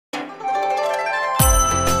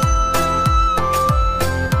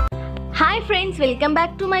friends, welcome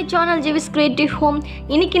back to my channel Jyoti Creative Home.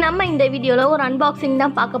 இன்னைக்கு நம்ம இந்த வீடியோல ஒரு unboxing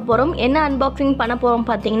தான் பார்க்க போறோம். என்ன unboxing பண்ண போறோம்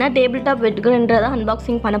பாத்தீங்கன்னா டேபிள் டாப் வெட் கிரைண்டர் தான்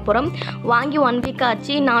unboxing பண்ண போறோம். வாங்கி 1 week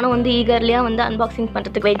ஆச்சு. நானும் வந்து ஈகர்லியா வந்து unboxing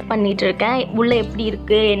பண்றதுக்கு வெயிட் பண்ணிட்டு இருக்கேன். உள்ள எப்படி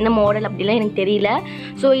இருக்கு, என்ன மாடல் அப்படிலாம் எனக்கு தெரியல.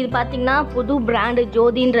 சோ இது பாத்தீங்கன்னா புது பிராண்ட்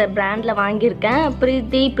ஜோதின்ற பிராண்ட்ல வாங்கி இருக்கேன்.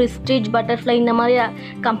 பிரீத்தி பிரஸ்டீஜ் பட்டர்ஃப்ளை இந்த மாதிரி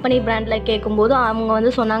கம்பெனி பிராண்ட்ல கேக்கும்போது அவங்க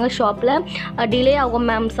வந்து சொன்னாங்க ஷாப்ல டிலே ஆகும்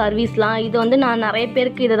மேம் சர்வீஸ்லாம். இது வந்து நான் நிறைய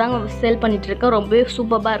பேருக்கு இத தான் சேல் பண்ணிட்டு இருக்கேன். ரொம்ப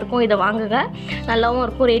சூப்பரா இருக்கும். இத வாங்குங்க. நல்லாவும்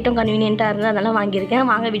இருக்கும். ரேட்டும் கன்வீனியன்ட்டா இருந்தா அதெல்லாம் வாங்கி இருக்கேன்.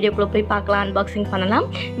 வாங்க வீடியோக்குள்ள போய் பார்க்கலாம், அன்பாக்சிங் பண்ணலாம்.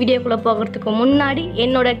 வீடியோக்குள்ள போகிறதுக்கு முன்னாடி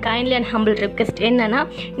என்னோட கைண்ட்லி அண்ட் ஹம்பிள் ரிக்வெஸ்ட் என்னன்னா,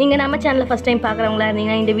 நீங்க நம்ம சேனலை ஃபர்ஸ்ட் டைம் பார்க்குறவங்களா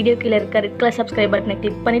இருந்தீங்கன்னா இந்த வீடியோ கீழே இருக்க ரெட் கலர் சப்ஸ்கிரைப் பட்டனை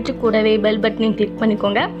கிளிக் பண்ணிட்டு கூடவே பெல் பட்டனையும் கிளிக்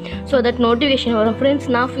பண்ணிக்கோங்க. ஸோ தட் நோட்டிஃபிகேஷன் வரும். ஃப்ரெண்ட்ஸ்,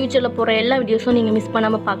 நான் ஃபியூச்சரில் போகிற எல்லா வீடியோஸும் நீங்கள் மிஸ்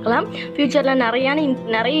பண்ணாமல் பார்க்கலாம். ஃபியூச்சரில்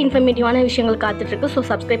நிறைய இன்ஃபர்மேட்டிவான விஷயங்கள் காத்துட்ருக்கு. ஸோ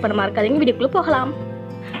சப்ஸ்கிரைப் பண்ண மறக்காதீங்க. வீடியோக்குள்ளே போகலாம்.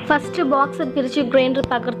 ஃபஸ்ட்டு பாக்ஸை பிரித்து கிரைண்டர்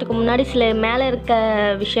பார்க்குறதுக்கு முன்னாடி சில மேலே இருக்க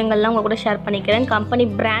விஷயங்கள்லாம் உங்கள் கூட ஷேர் பண்ணிக்கிறேன். கம்பெனி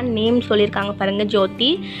பிராண்ட் நேம் சொல்லியிருக்காங்க பாருங்கள்,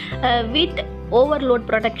 ஜோதி. வித் ஓவர்லோட்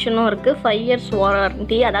ப்ரொடெக்ஷனும் இருக்குது. 5 years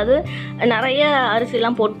வாரண்டி. அதாவது நிறைய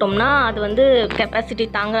அரிசிலாம் போட்டோம்னா அது வந்து கெப்பாசிட்டி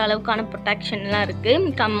தாங்குற அளவுக்கான ப்ரொடெக்ஷன்லாம்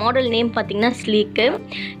இருக்குது. மாடல் நேம் பார்த்திங்கன்னா ஸ்லீக்கு.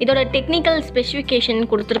 இதோட டெக்னிக்கல் ஸ்பெசிஃபிகேஷன்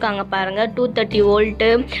கொடுத்துருக்காங்க பாருங்கள். 230 volt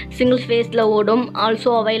சிங்கிள் ஃபேஸில் ஓடும்.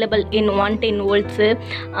 Also available in 110 volts.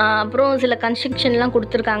 அப்புறம் சில கன்ஸ்ட்ரக்ஷன்லாம்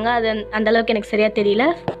கொடுத்துருக்காங்க. அது அந்தளவுக்கு எனக்கு சரியாக தெரியல.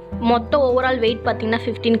 மொத்தம் ஓவரால் வெயிட் பார்த்திங்கன்னா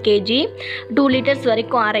 15 kg. 2 liters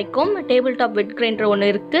வரைக்கும் அரைக்கும். டேபிள் டாப் வெட் கிரைண்டர் ஒன்று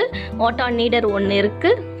இருக்குது. வாட்டர் நீடர் ஒன்று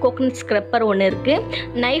இருக்குது. கோகனட் ஸ்க்ரப்பர் ஒன்று இருக்குது.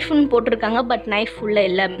 நைஃப்னு போட்டிருக்காங்க, பட் நைஃப் உள்ள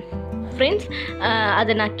இல்லை ஃப்ரெண்ட்ஸ்.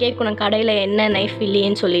 அதை நான் கேட்கணும் கடையில் என்ன நைஃப்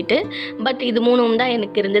இல்லையேன்னு சொல்லிட்டு. பட் இது 3 தான்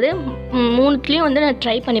எனக்கு இருந்தது. 3த்துலேயும் வந்து நான்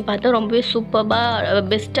ட்ரை பண்ணி பார்த்தேன். ரொம்பவே சூப்பராக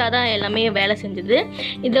பெஸ்ட்டாக தான் எல்லாமே வேலை செஞ்சுது.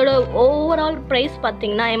 இதோட ஓவரால் ப்ரைஸ்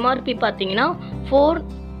பார்த்திங்கன்னா எம்ஆர்பி பார்த்திங்கன்னா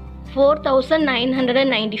 4,995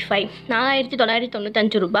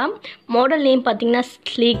 4,995 ரூபாய். மாடல் நேம் பார்த்திங்கன்னா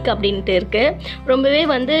ஸ்லீக் அப்படின்ட்டு இருக்குது. ரொம்பவே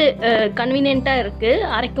வந்து கன்வீனியண்ட்டாக இருக்குது.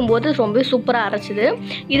 அரைக்கும்போது ரொம்பவே சூப்பராக அரைச்சிது.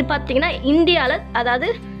 இது பார்த்திங்கன்னா இந்தியாவில், அதாவது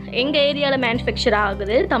எங்கள் ஏரியாவில் மேனுஃபேக்சர்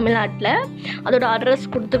ஆகுது, தமிழ்நாட்டில். அதோட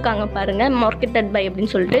அட்ரஸ் கொடுத்துருக்காங்க பாருங்கள், மார்க்கெட்டட் பை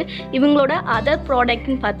அப்படின்னு சொல்லிட்டு. இவங்களோட அதர்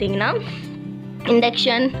ப்ராடக்ட்னு பார்த்தீங்கன்னா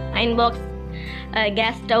induction, iron box,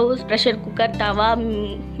 case stoves, pressure cooker, தவா,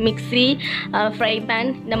 மிக்ஸி, ஃப்ரை பேன்,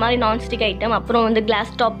 இந்த மாதிரி நான்ஸ்டிக் ஐட்டம், அப்புறம் வந்து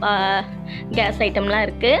கிளாஸ் டாப் கேஸ் ஐட்டம்லாம்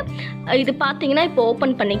இருக்குது. இது பார்த்தீங்கன்னா இப்போ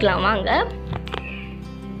ஓப்பன் பண்ணிக்கலாம் வாங்க.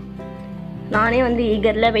 நானே வந்து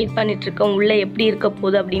ஈகரில் வெயிட் பண்ணிகிட்ருக்கேன் உள்ளே எப்படி இருக்க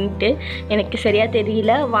போகுது அப்படின்ட்டு. எனக்கு சரியாக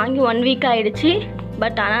தெரியல. வாங்கி 1 week ஆகிடுச்சு.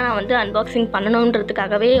 பட் ஆனால் நான் வந்து அன்பாக்சிங்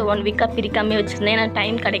பண்ணணுன்றதுக்காகவே 1 week பிரிக்காமே வச்சுருந்தேன். ஏன்னா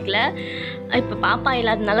டைம் கிடைக்கல. இப்போ பாப்பா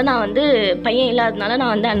இல்லாததுனால நான் வந்து பையன் இல்லாததுனால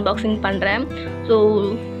நான் வந்து அன்பாக்சிங் பண்ணுறேன். ஸோ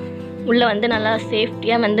உள்ளே வந்து நல்லா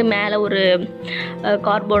சேஃப்டியாக வந்து மேலே ஒரு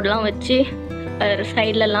கார்ட்போர்டெலாம் வச்சு,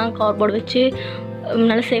 சைட்லலாம் கார்ட்போர்டு வச்சு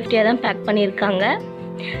நல்லா சேஃப்டியாக தான் பேக் பண்ணியிருக்காங்க.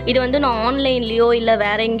 இது வந்து நான் ஆன்லைன்லேயோ இல்லை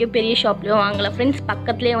வேறு எங்கேயோ பெரிய ஷாப்லேயோ வாங்கலை ஃப்ரெண்ட்ஸ்.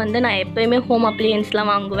 பக்கத்துலேயே வந்து நான் எப்போயுமே ஹோம்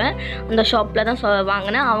அப்ளையன்ஸ்லாம் வாங்குவேன். அந்த ஷாப்பில் தான்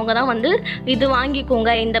வாங்கினேன். அவங்க தான் வந்து இது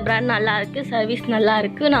வாங்கிக்கோங்க, இந்த பிராண்ட் நல்லா இருக்குது, சர்வீஸ் நல்லா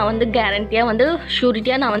இருக்குது, நான் வந்து கேரண்டியாக வந்து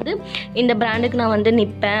ஷூரிட்டியாக நான் வந்து இந்த பிராண்டுக்கு நான் வந்து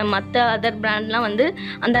நிற்பேன், மற்ற அதர் பிராண்ட்லாம் வந்து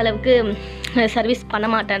அந்த அளவுக்கு சர்வீஸ் பண்ண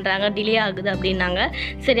மாட்டேன்றாங்க, டிலே ஆகுது அப்படின்னாங்க.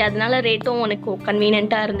 சரி, அதனால ரேட்டும் எனக்கு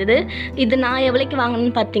கன்வீனியண்ட்டாக இருந்தது. இது நான் எவ்வளோக்கு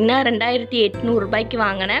வாங்கினேன்னு பார்த்தீங்கன்னா 2,800 ரூபாய்க்கு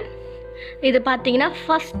வாங்கினேன். இது பார்த்தீங்கன்னா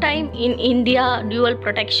first time in India dual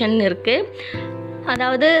protection இருக்குது.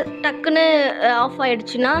 அதாவது டக்குன்னு ஆஃப்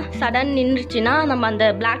ஆகிடுச்சுன்னா, சடன் நின்றுச்சுன்னா, நம்ம அந்த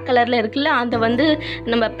பிளாக் கலரில் இருக்குல்ல, அதை வந்து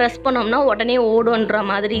நம்ம ப்ரெஸ் பண்ணோம்னா உடனே ஓடுன்ற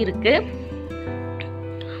மாதிரி இருக்குது.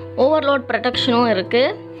 ஓவர்லோட் ப்ரொடெக்ஷனும்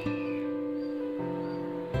இருக்குது.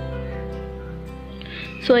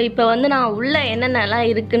 ஸோ இப்போ வந்து நான் உள்ளே என்னென்னலாம்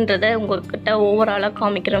இருக்குன்றதை உங்கள்கிட்ட ஓவராலாக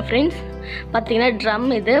காமிக்கிறேன் ஃப்ரெண்ட்ஸ். பார்த்திங்கன்னா ட்ரம்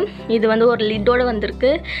இது வந்து ஒரு லிட்டோடு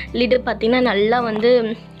வந்திருக்கு. லிட்டு பார்த்திங்கன்னா நல்லா வந்து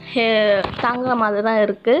தாங்குற மாதிரி தான்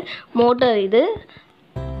இருக்குது. மோட்டர் இது.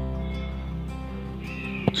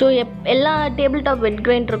 ஸோ எல்லா டேபிள் டாப் வெட்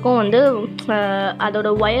கிரைண்டருக்கும் வந்து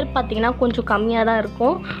அதோட ஒயர் பார்த்திங்கன்னா கொஞ்சம் கம்மியாக தான்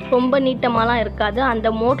இருக்கும். ரொம்ப நீட்டமாலாம் இருக்காது.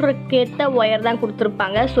 அந்த மோட்டருக்கேற்ற ஒயர் தான்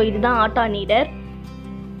கொடுத்துருப்பாங்க. ஸோ இதுதான் ஆட்டோ நீடர்.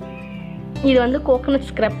 இது வந்து கோகனட்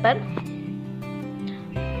ஸ்க்ரப்பர்.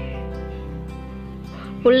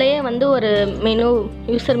 உள்ளேயே வந்து ஒரு மெனு,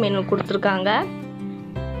 யூசர் மெனு கொடுத்துருக்காங்க.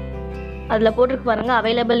 அதில் போட்டிருக்கு பாருங்கள்,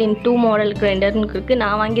 அவைலபிள் இன் 2 மாடல் கிரைண்டர்னு இருக்குது.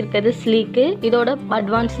 நான் வாங்கியிருக்கிறது ஸ்லீக்கு. இதோட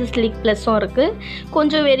அட்வான்ஸு ஸ்லீக் ப்ளஸும் இருக்குது.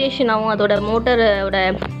 கொஞ்சம் வேரியேஷன் ஆகும், அதோட மோட்டரோட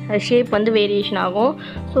ஷேப் வந்து வேரியேஷன் ஆகும்.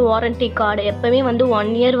 ஸோ வாரண்ட்டி கார்டு எப்போவுமே வந்து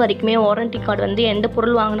 1 இயர் வரைக்குமே வாரண்ட்டி கார்டு வந்து எந்த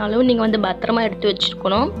பொருள் வாங்கினாலும் நீங்கள் வந்து பத்திரமா எடுத்து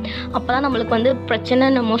வச்சுருக்கணும். அப்போ தான் நம்மளுக்கு வந்து பிரச்சனை.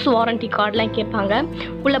 மோஸ்ட் வாரண்ட்டி கார்டெலாம் கேட்பாங்க.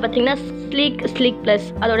 உள்ளே பார்த்திங்கன்னா ஸ்லீக் ப்ளஸ்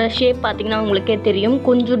அதோட ஷேப் பார்த்திங்கன்னா உங்களுக்கே தெரியும்,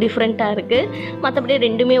 கொஞ்சம் டிஃப்ரெண்ட்டாக இருக்குது. மற்றபடி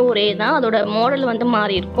ரெண்டுமே ஒரே தான். அதோட மாடல் வந்து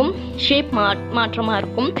மாறி இருக்கும், ஷேப் மாற்றமாக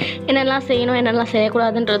இருக்கும். என்னெல்லாம் செய்யணும் என்னெல்லாம்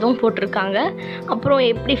செய்யக்கூடாதுன்றதும் போட்டிருக்காங்க. அப்புறம்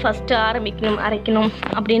எப்படி ஃபஸ்ட்டு அரைக்கணும்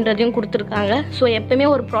அப்படின்றதையும் கொடுத்துருக்காங்க. ஸோ எப்போவுமே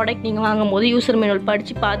ஒரு ப்ராடக்ட் நீங்கள் வாங்கும்போது யூசர் மேனுவல்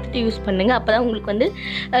படித்து பார்த்துட்டு யூஸ் பண்ணுங்கள். அப்போ தான் உங்களுக்கு வந்து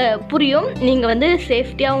புரியும், நீங்கள் வந்து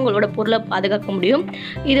சேஃப்டியாக உங்களோட பொருளை பாதுகாக்க முடியும்.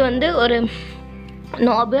 இது வந்து ஒரு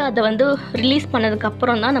நாபு. அதை வந்து ரிலீஸ்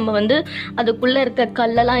பண்ணதுக்கப்புறம் தான் நம்ம வந்து அதுக்குள்ளே இருக்க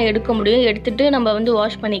கல்லெல்லாம் எடுக்க முடியும். எடுத்துகிட்டு நம்ம வந்து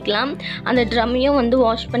வாஷ் பண்ணிக்கலாம். அந்த ட்ரம்மையும் வந்து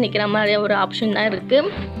வாஷ் பண்ணிக்கிற மாதிரி ஒரு ஆப்ஷன் தான்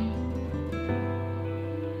இருக்குது.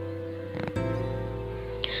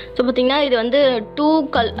 ஸோ பார்த்திங்கன்னா இது வந்து 2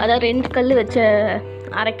 கல், அதாவது 2 கல் வச்சு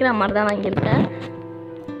அரைக்கிற மாதிரி தான் வாங்கியிருக்கேன்.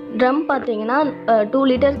 ட்ரம் பார்த்திங்கன்னா 2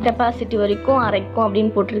 லிட்டர் கெப்பாசிட்டி வரைக்கும் அரைக்கும்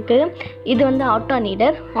அப்படின்னு போட்டிருக்கு. இது வந்து ஆட்டோ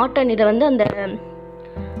நீடர் வந்து அந்த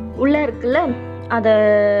உள்ளே இருக்குல்ல, அதை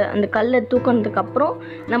அந்த கல்லை தூக்கினதுக்கப்புறம்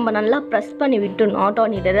நம்ம நல்லா ப்ரெஸ் பண்ணி விட்டுடணும். ஆட்டோ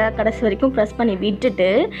நீடரை கடைசி வரைக்கும் ப்ரெஸ் பண்ணி விட்டுட்டு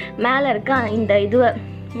மேலே இருக்க இந்த இதுவை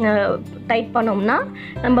டைட் பண்ணோம்னா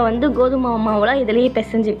நம்ம வந்து கோதுமை மாவுலாம் இதிலேயே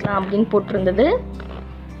பிசைஞ்சிக்கலாம் அப்படின்னு போட்டிருந்தது.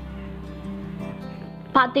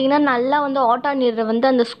 பார்த்தீங்கன்னா நல்லா வந்து ஆட்டோ நீரை வந்து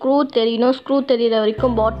அந்த ஸ்க்ரூ தெரியிற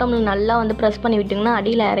வரைக்கும் பாட்டமில் நல்லா வந்து ப்ரெஸ் பண்ணி விட்டிங்கன்னா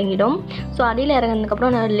அடியில் இறங்கிடும். ஸோ அடியில்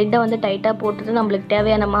இறங்கினதுக்கப்புறம் நான் லிட்டை வந்து டைட்டாக போட்டுட்டு நம்மளுக்கு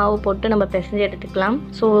தேவையான மாவு போட்டு நம்ம பிசைஞ்சு எடுத்துக்கலாம்.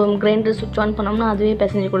 ஸோ கிரைண்டர் சுவிட்ச் ஆன் பண்ணோம்னா அதுவே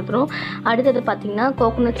பிசைஞ்சு கொடுத்துரும். அடுத்தது பார்த்திங்கன்னா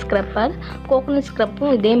கோகோனட்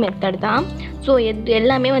ஸ்க்ரப்பும் இதே மெத்தட் தான். ஸோ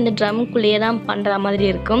எல்லாமே வந்து ட்ரம்குள்ளேயே தான் பண்ணுற மாதிரி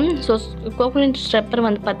இருக்கும். ஸோ கோகோனட் ஸ்க்ரப்பர்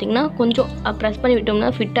வந்து பார்த்திங்கன்னா கொஞ்சம் ப்ரெஸ் பண்ணி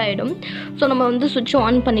விட்டோம்னா ஃபிட் ஆகிடும். ஸோ நம்ம வந்து சுவிட்ச்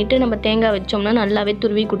ஆன் பண்ணிவிட்டு நம்ம தேங்காய் வச்சோம்னா நல்லாவே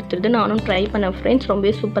துருவி கொடுத்துருது. நானும் ட்ரை பண்ணேன் ஃப்ரெண்ட்ஸ்,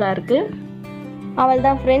 ரொம்பவே சூப்பராக இருக்குது. அவள்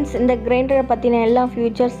தான் ஃப்ரெண்ட்ஸ், இந்த கிரைண்டரை பற்றின எல்லா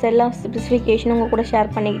ஃபியூச்சர்ஸ் எல்லா ஸ்பெசிஃபிகேஷனும் உங்கள் கூட ஷேர்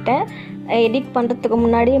பண்ணிக்கிட்டேன். எடிட் பண்ணுறதுக்கு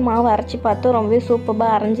முன்னாடி மாவு அரைச்சி பார்த்தோம், ரொம்பவே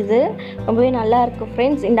சூப்பராக அரைஞ்சிது, ரொம்பவே நல்லா இருக்குது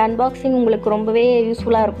ஃப்ரெண்ட்ஸ். இந்த அன்பாக்சிங் உங்களுக்கு ரொம்பவே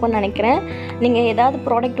யூஸ்ஃபுல்லாக இருக்கும்னு நினைக்கிறேன். நீங்கள் ஏதாவது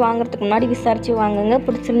ப்ராடக்ட் வாங்குறதுக்கு முன்னாடி விசாரித்து வாங்குங்க.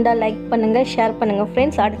 பிடிச்சிருந்தா லைக் பண்ணுங்கள், ஷேர் பண்ணுங்கள்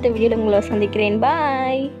ஃப்ரெண்ட்ஸ். அடுத்த வீடியோவில் உங்களை சந்திக்கிறேன்.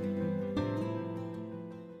 பாய்.